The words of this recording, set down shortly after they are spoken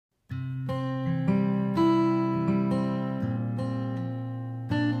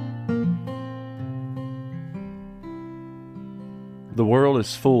The world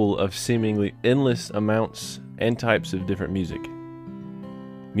is full of seemingly endless amounts and types of different music.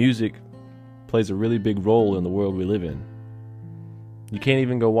 Music plays a really big role in the world we live in. You can't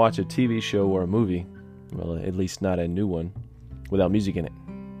even go watch a TV show or a movie, well, at least not a new one, without music in it.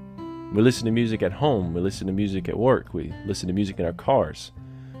 We listen to music at home, we listen to music at work, we listen to music in our cars.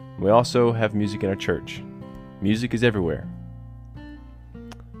 We also have music in our church. Music is everywhere.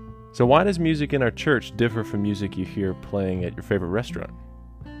 So why does music in our church differ from music you hear playing at your favorite restaurant?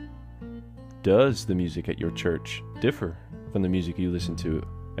 Does the music at your church differ from the music you listen to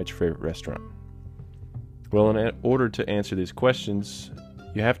at your favorite restaurant? Well, in order to answer these questions,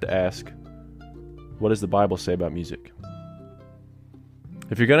 you have to ask, what does the Bible say about music?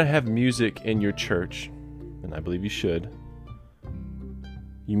 If you're going to have music in your church, and I believe you should,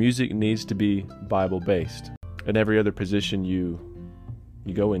 your music needs to be Bible-based. In every other position you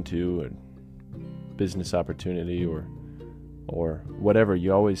go into, a business opportunity or whatever,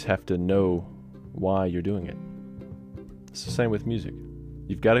 you always have to know why you're doing it. It's the same with music.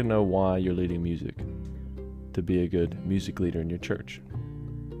 You've got to know why you're leading music to be a good music leader in your church.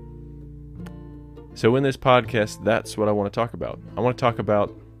 So in this podcast, that's what I want to talk about. I want to talk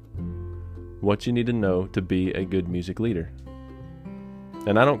about what you need to know to be a good music leader.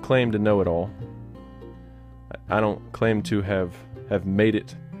 And I don't claim to know it all. I don't claim to have made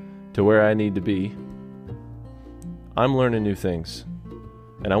it to where I need to be. I'm learning new things,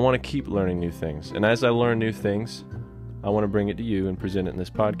 and I want to keep learning new things. And as I learn new things, I want to bring it to you and present it in this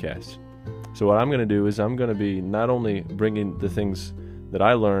podcast. So what I'm going to do is I'm going to be not only bringing the things that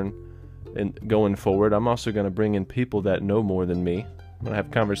I learn and going forward, I'm also going to bring in people that know more than me. I'm going to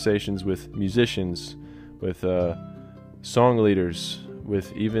have conversations with musicians, with song leaders,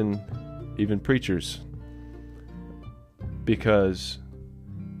 with even preachers. Because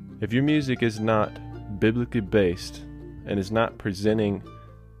if your music is not biblically based and is not presenting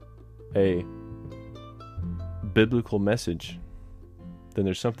a biblical message, then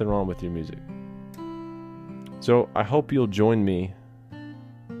there's something wrong with your music. So I hope you'll join me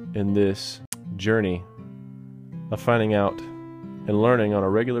in this journey of finding out and learning on a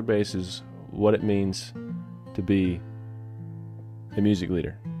regular basis what it means to be a music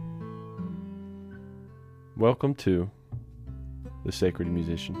leader. Welcome to the Sacred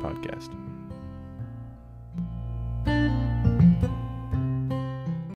Musician Podcast.